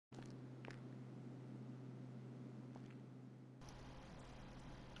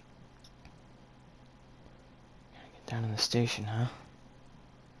Down in the station, huh?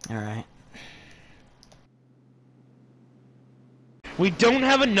 Alright. We don't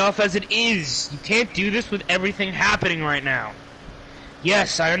have enough as it is. You can't do this with everything happening right now.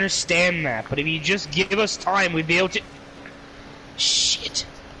 Yes, I understand that, but if you just give us time, we'd be able to... Shit.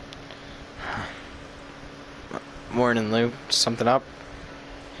 Morning, Lou. Something up?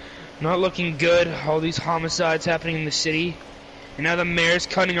 Not looking good. All these homicides happening in the city. And now the mayor's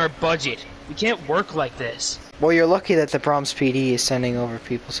cutting our budget. We can't work like this. Well, you're lucky that the Brahms PD is sending over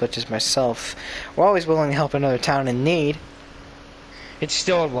people such as myself. We're always willing to help another town in need. It's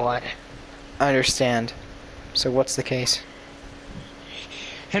still a lot. I understand. So what's the case?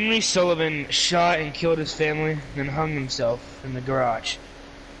 Henry Sullivan shot and killed his family, then hung himself in the garage.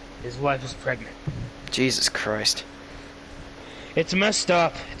 His wife is pregnant. Jesus Christ. It's messed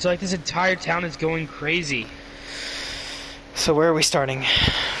up. It's like this entire town is going crazy. So where are we starting?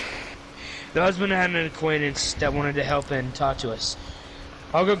 The husband had an acquaintance that wanted to help and talk to us.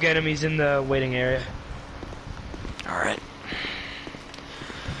 I'll go get him. He's in the waiting area. Alright.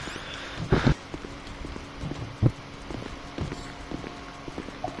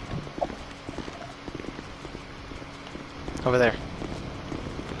 Over there.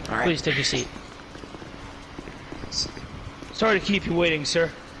 Alright. Please take your seat. Sorry to keep you waiting, sir.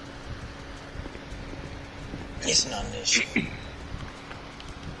 It's not an issue.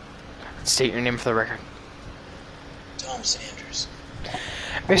 State your name for the record. Tom Sanders.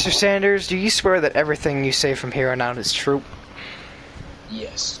 Mr. Sanders, do you swear that everything you say from here on out is true?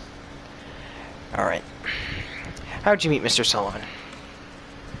 Yes. Alright. How'd you meet Mr. Sullivan?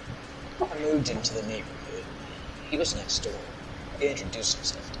 I moved into the neighborhood. He was next door. He introduced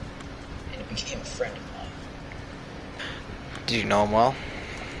himself to me, and he became a friend of mine. Did you know him well?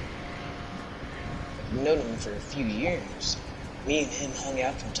 I've known him for a few years. Me and him hung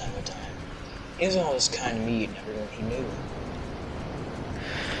out from time to time. He was always kind to me and everyone he knew.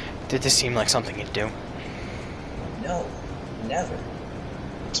 Did this seem like something you'd do? No, never.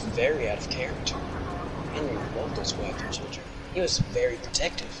 It's very out of character. Henry loved his wife and children. He was very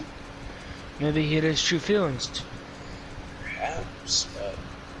protective. Maybe he had his true feelings. Perhaps, but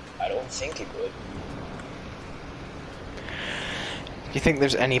I don't think it would. Do you think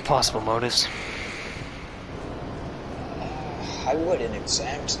there's any possible motives? I wouldn't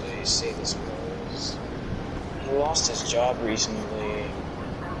exactly say this was. He lost his job recently.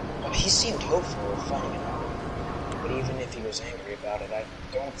 He seemed hopeful of finding it out. But even if he was angry about it, I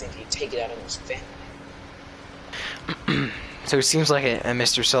don't think he'd take it out on his family. So it seems like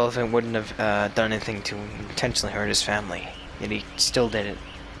Mr. Sullivan wouldn't have done anything to intentionally hurt his family, yet he still did it.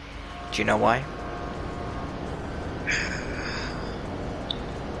 Do you know why?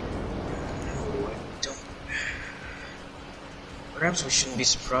 No, I don't. Perhaps we shouldn't be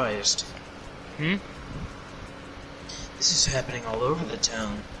surprised. Hmm? This is happening all over the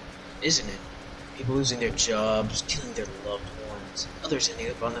town, isn't it? People losing their jobs, killing their loved ones, others ending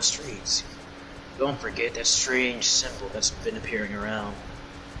up on the streets. Don't forget that strange symbol that's been appearing around.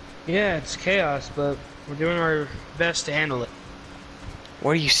 Yeah, it's chaos, but we're doing our best to handle it.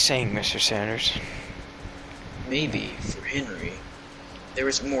 What are you saying, Mr. Sanders? Maybe, for Henry, there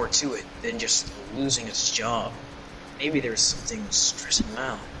is more to it than just losing his job. Maybe there's something stressing him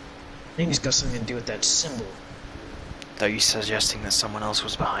out. Maybe it's got something to do with that symbol. Are you suggesting that someone else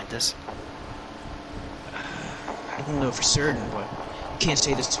was behind this? I don't know for certain, but I can't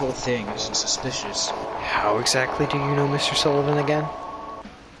say this whole thing isn't suspicious. How exactly do you know Mr. Sullivan again?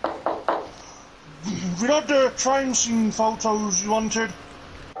 We got the crime scene photos you wanted.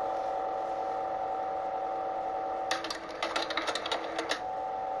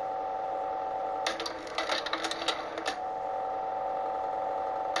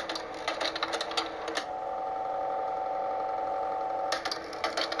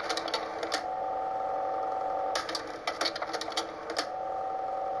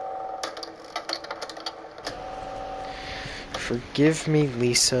 Forgive me,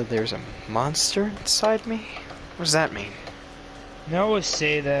 Lisa, there's a monster inside me? What does that mean? They always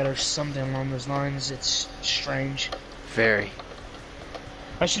say that or something along those lines. It's strange. Very.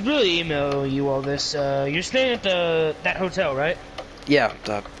 I should really email you all this. You're staying at that hotel, right? Yeah,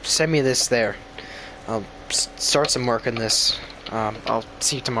 send me this there. I'll start some work on this. I'll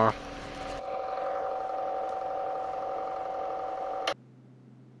see you tomorrow.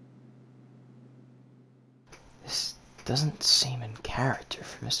 This doesn't seem in character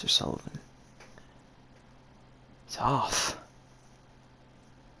for Mr. Sullivan. It's off.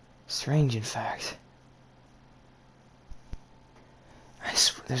 Strange, in fact. I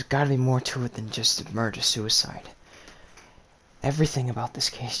swear, there's gotta be more to it than just a murder-suicide. Everything about this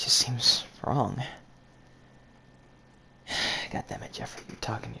case just seems wrong. God damn it, Jeffrey, you're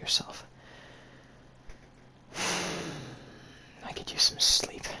talking to yourself. I could use some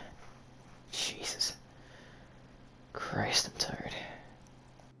sleep. Jesus. Christ, I'm tired.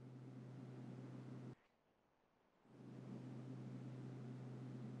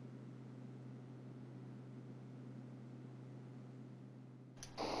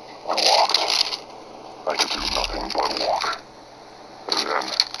 I walked. I could do nothing but walk. And then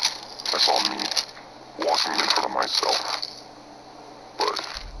I saw me walking in front of myself. But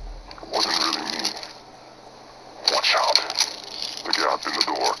it wasn't really me. Watch out. The gap in the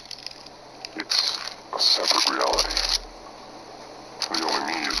door. It's a separate reality. The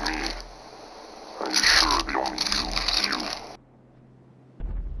only me is me. Are you sure the only you is you?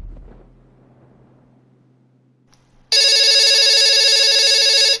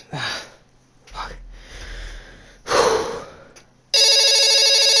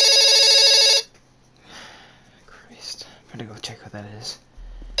 Christ. I'm gonna go check what that is.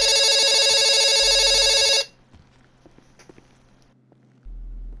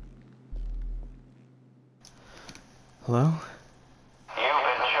 Hello? You've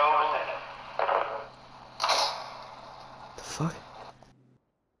been chosen. The fuck?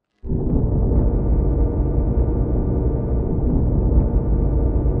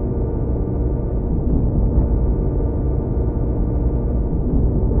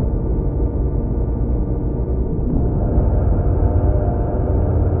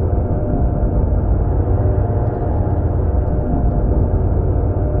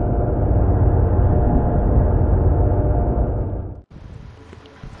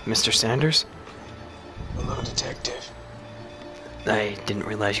 Mr. Sanders? Hello, detective. I didn't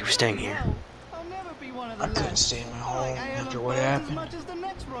realize you were staying here. I couldn't stay in my home after what happened.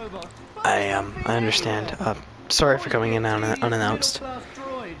 I understand. Sorry for coming in unannounced.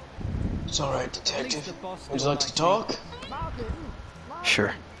 It's alright, detective. Would you like to talk?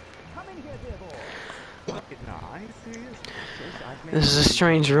 Sure. This is a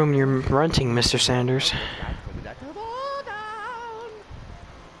strange room you're renting, Mr. Sanders.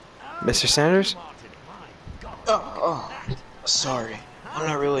 Mr. Sanders? Oh, sorry. I'm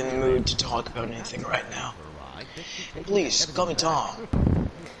not really in the mood to talk about anything right now. Please, call me Tom.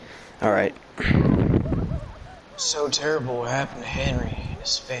 Alright. So terrible what happened to Henry and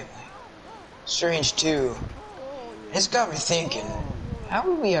his family. Strange, too. It's got me thinking, how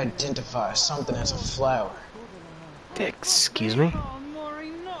would we identify something as a flower? Excuse me?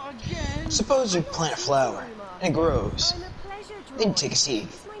 Suppose you plant a flower, and it grows. Then you take a seed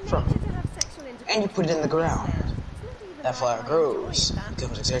from it, and you put it in the ground. That flower grows,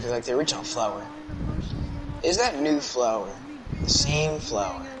 becomes exactly like the original flower. Is that new flower the same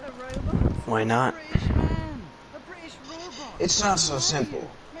flower? Why not? It's not so simple.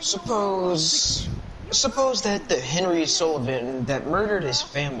 Suppose that the Henry Sullivan that murdered his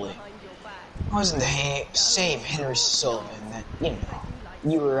family wasn't the same Henry Sullivan that,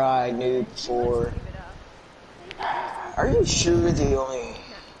 you or I knew before. Are you sure the only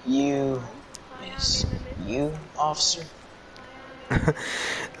you is you, officer?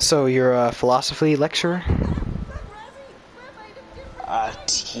 So you're a philosophy lecturer? I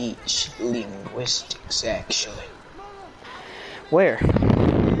teach linguistics, actually. Where?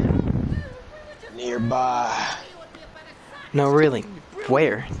 Nearby. No, really.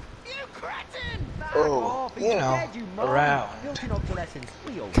 Where? Oh, around.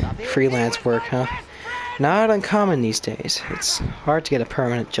 Freelance work, huh? Not uncommon these days. It's hard to get a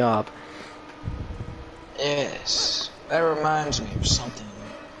permanent job. Yes, that reminds me of something.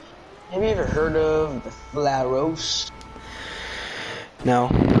 Have you ever heard of the Flaros? No.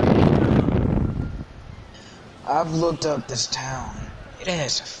 I've looked up this town. It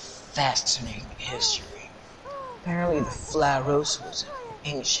has a fascinating history. Apparently the Flaros was an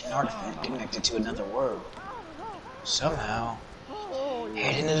ancient artifact connected to another world. Somehow,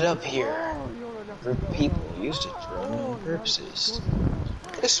 it ended up here. A group of people used it for unknown purposes.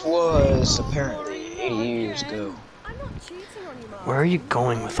 This was apparently 80 years ago. Where are you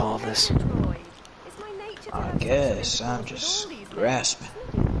going with all this? I guess I'm just grasping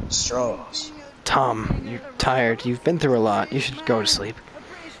straws. Tom, you're tired. You've been through a lot. You should go to sleep.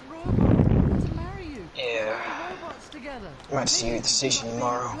 Yeah. I might see you at the station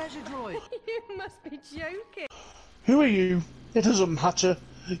tomorrow. You must be joking. Who are you? It doesn't matter.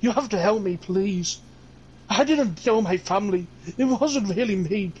 You have to help me, please. I didn't kill my family. It wasn't really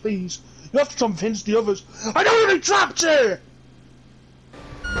me, please. You have to convince the others. I don't want to trapped here!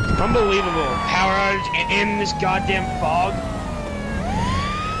 Unbelievable. Power outage in this goddamn fog.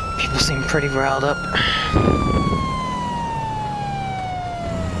 People seem pretty riled up.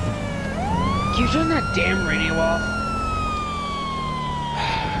 Can you turn that damn radio off?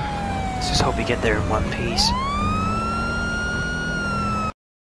 just hope you get there in one piece.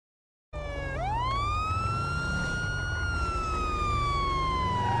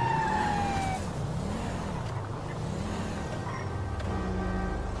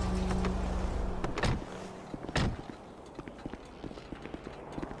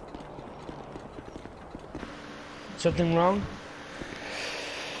 Something wrong?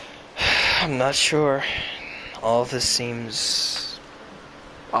 I'm not sure. All of this seems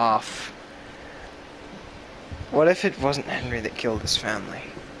off. What if it wasn't Henry that killed his family?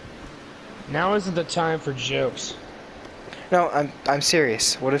 Now isn't the time for jokes. No, I'm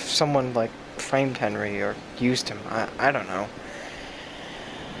serious. What if someone like framed Henry or used him? I don't know.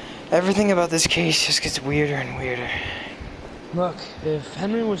 Everything about this case just gets weirder and weirder. Look, if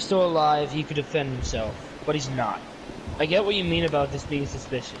Henry was still alive, he could defend himself, but he's not. I get what you mean about this being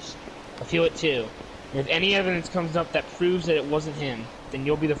suspicious. I feel it too. And if any evidence comes up that proves that it wasn't him, then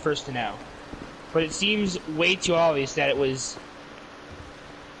you'll be the first to know. But it seems way too obvious that it was...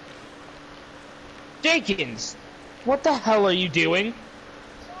 Jenkins! What the hell are you doing?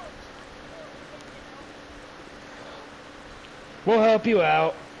 We'll help you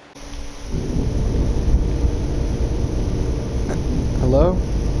out. Hello?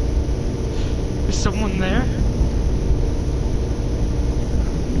 Is someone there?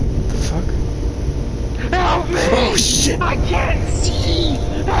 The fuck? Help me! Oh shit! I can't see!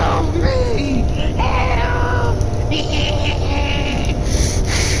 Help me! Help!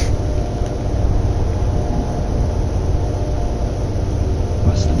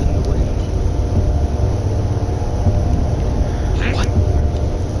 What's in the wind?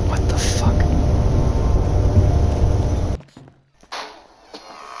 What the fuck?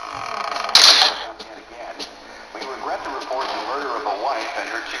 We regret to report the murder of a wife and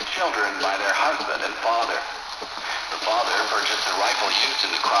her 2 children by their husband and father. The father purchased the rifle used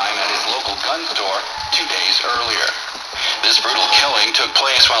in the crime at his local gun store 2 days earlier. This brutal killing took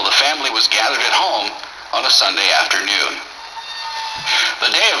place while the family was gathered at home on a Sunday afternoon.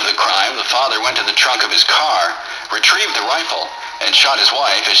 The day of the crime, the father went to the trunk of his car, retrieved the rifle, and shot his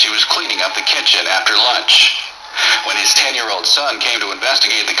wife as she was cleaning up the kitchen after lunch. When his 10-year-old son came to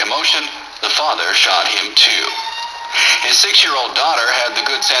investigate the commotion, the father shot him too. His 6-year-old daughter had the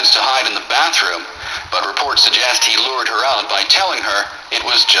good sense to hide in the bathroom, but reports suggest he lured her out by telling her it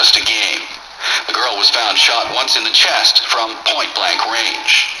was just a game. The girl was found shot once in the chest from point-blank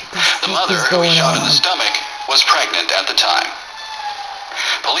range. The mother, who was shot in the stomach, was pregnant at the time.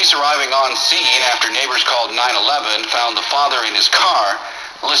 Police arriving on scene after neighbors called 911 found the father in his car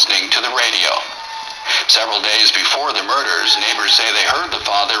listening to the radio. Several days before the murders, neighbors say they heard the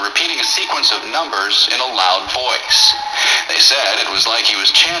father repeating a sequence of numbers in a loud voice. They said it was like he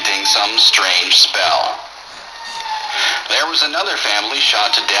was chanting some strange spell. There was another family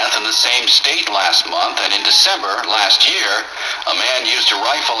shot to death in the same state last month, and in December last year, a man used a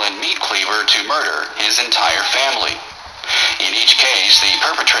rifle and meat cleaver to murder his entire family. In each case, the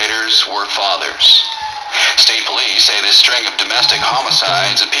perpetrators were fathers. State police say this string of domestic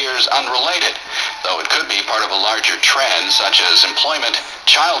homicides appears unrelated, though it could be part of a larger trend such as employment,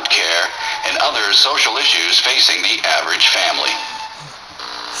 child care, and other social issues facing the average family.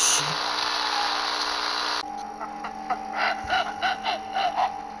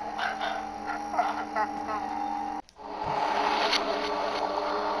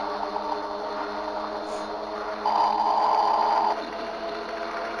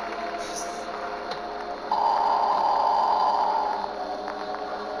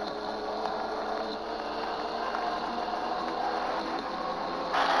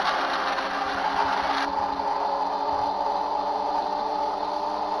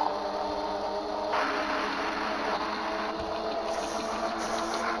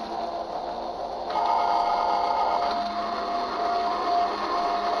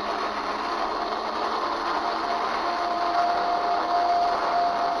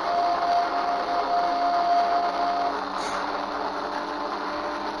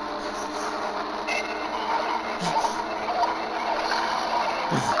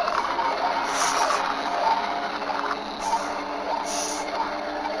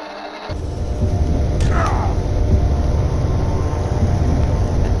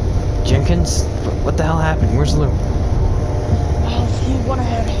 Jenkins? What the hell happened? Where's Lou? Oh, he went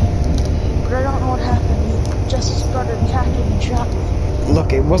ahead. But I don't know what happened. He just started attacking and shot me.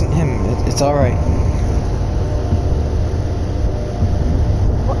 Look, it wasn't him. It's alright.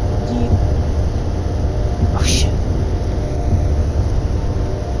 What do you... Oh shit.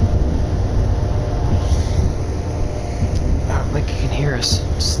 Like you can hear us.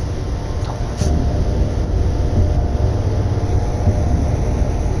 Just don't move.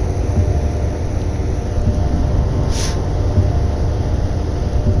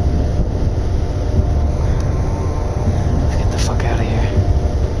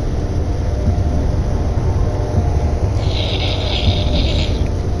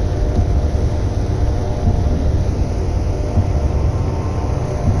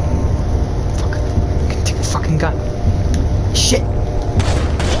 gun. Shit!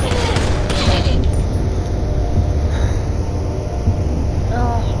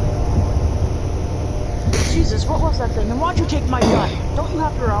 Jesus, what was that thing? And why'd you take my gun? Don't you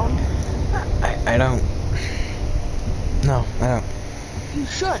have your own? I don't... No, I don't. You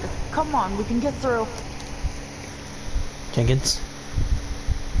should. Come on, we can get through. Jenkins?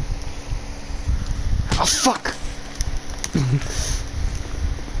 Oh, fuck!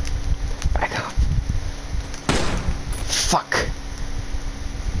 Back up. Fuck.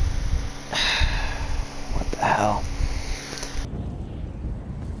 What the hell?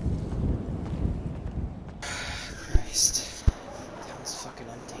 Christ. Town's fucking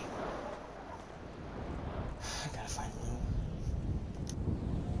empty. I gotta find loot.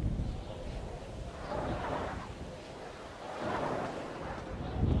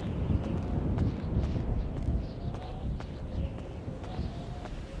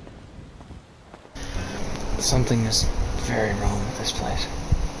 Something is very wrong with this place.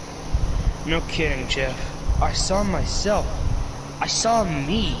 No kidding, Jeff. I saw myself. I saw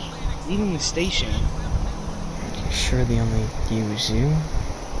me leaving the station. You sure the only you is you?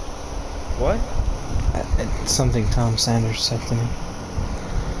 What? It's something Tom Sanders said to me.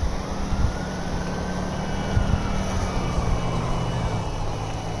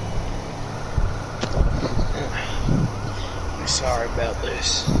 I'm sorry about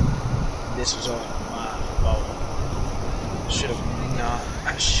this. This was all my fault.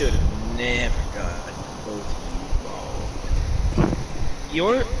 I should have never gotten both of you involved.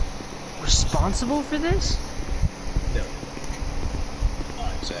 You're responsible for this? No.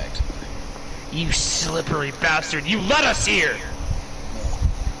 Not exactly. You slippery bastard! You let us here! No.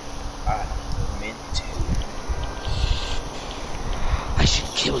 I meant to. I should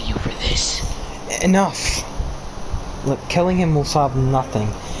kill you for this. Enough! Look, killing him will solve nothing.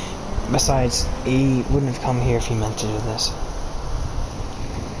 Besides, he wouldn't have come here if he meant to do this.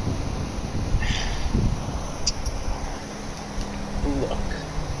 Look.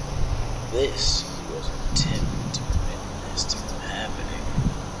 This was an attempt to prevent this from happening.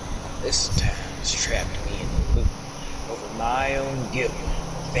 This town has trapped me in the loop over my own guilt.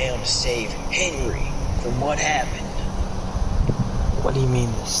 Failed to save Henry from what happened. What do you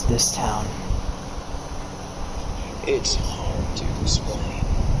mean, this town? It's hard to explain.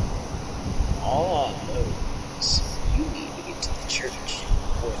 All I know is you need to get to the church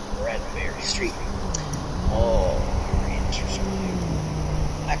on Bradbury Street. All your answers are there.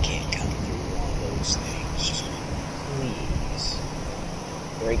 I can't come through all those things. Just please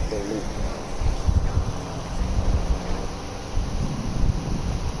break the loop.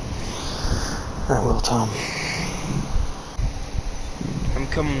 I will, Tom. I'm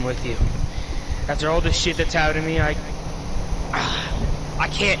coming with you. After all the shit that's happened to me, I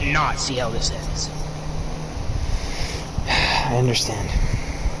can't not see how this ends. I understand.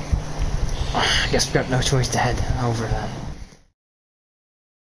 I guess we've got no choice to head over then.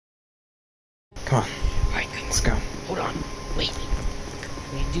 Come on. Alright, Let's go. hold on. Wait.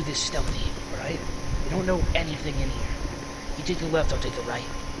 We need to do this stealthy, alright? We don't know anything in here. You take the left, I'll take the right.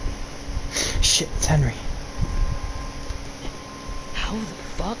 Shit, it's Henry. How the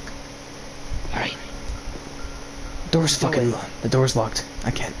fuck? Alright. Door's fucking the door's locked.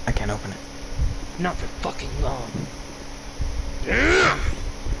 I can't open it. Not for fucking long.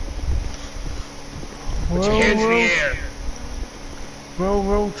 Put your hands in the air.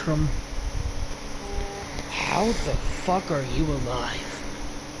 Well, chum. How the fuck are you alive?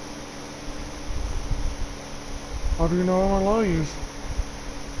 How do you know I'm alive?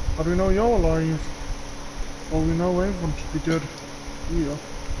 How do you know you're alive? Well, we know everyone should be dead. Yeah.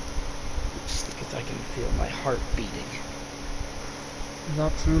 Just because I can feel my heart beating. Is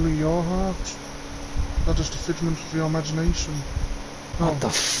that truly your heart? Not just a figment of your imagination. No. What the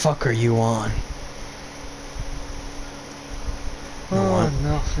fuck are you on? Oh,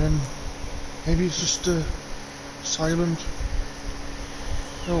 nothing. Maybe it's just silent.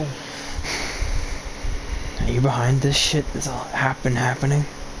 No. Are you behind this shit that's all happening?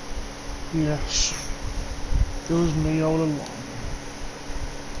 Yes. It was me all along.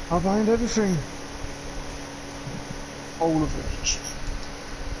 I'm behind everything. All of it.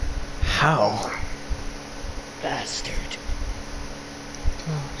 How? Bastard.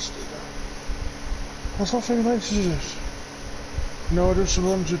 What's nothing nice, is it? You know, I just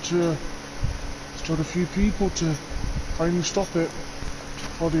wanted to start a few people to finally stop it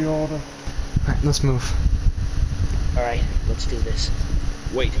for the order. Alright, let's move. Alright, let's do this.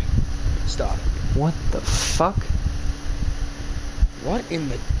 Wait. Stop. What the fuck? What in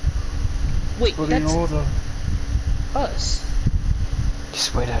the... Wait, For the that's order. us.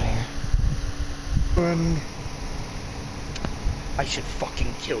 Just wait out here. When I should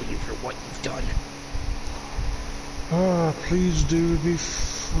fucking kill you for what you've done. Ah, please do. It'd be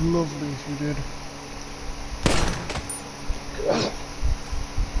lovely if you did.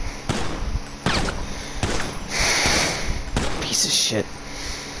 Piece of shit.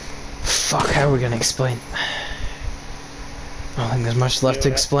 Fuck, how are we gonna explain? I don't think there's much left to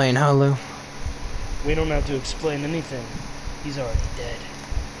explain, huh, Lou? We don't have to explain anything. He's already dead.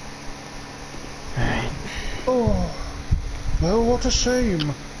 Alright. Oh, well, what a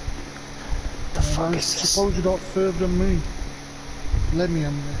shame. The fuck I is this? suppose you're not further than me. Let me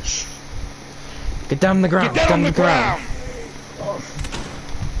end this. Get down on the ground. Get down on the ground!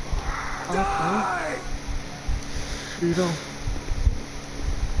 Okay. You know.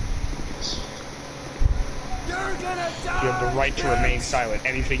 You have the right to remain silent.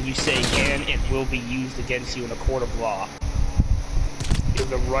 Anything you say can and will be used against you in a court of law. You have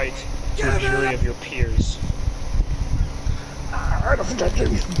the right to a jury of your peers. I don't think I do.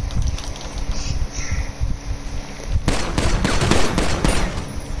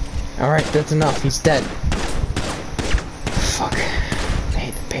 Alright, that's enough. He's dead. Fuck. I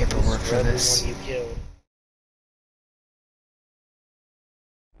hate the paperwork for this. You killed.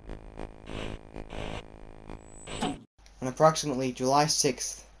 On approximately July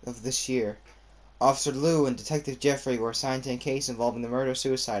 6th of this year, Officer Lou and Detective Jeffery were assigned to a case involving the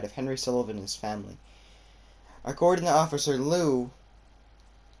murder-suicide of Henry Sullivan and his family. According to Officer Lou,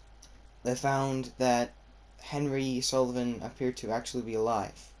 they found that Henry Sullivan appeared to actually be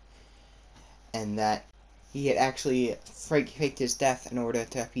alive, and that he had actually faked his death in order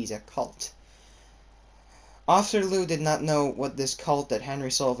to appease a cult. Officer Lou did not know what this cult that Henry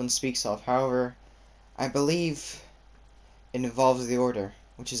Sullivan speaks of. However, I believe it involves the Order,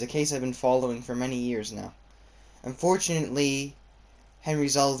 which is a case I've been following for many years now. Unfortunately, Henry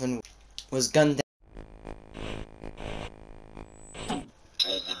Sullivan was gunned down.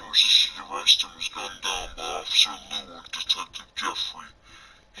 Sullivan resisted arrest and was gunned down by Officer Lou and Detective Jeffery.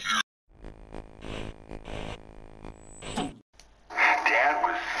 Dad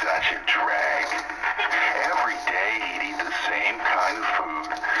was such a drag. Every day he'd eat the same kind of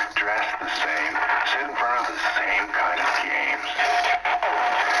food, dress the same, sit in front of the same kind of games.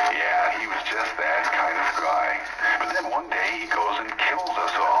 Yeah, he was just that kind of guy. But then one day he goes and kills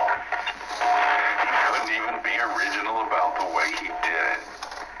us all. He couldn't even be original about the way he did it.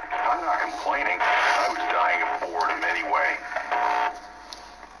 I'm not complaining. I was dying of boredom anyway.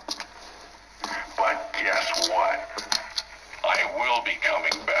 But guess what? I will be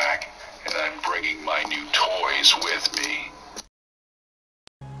coming back, and I'm bringing my new toys with me.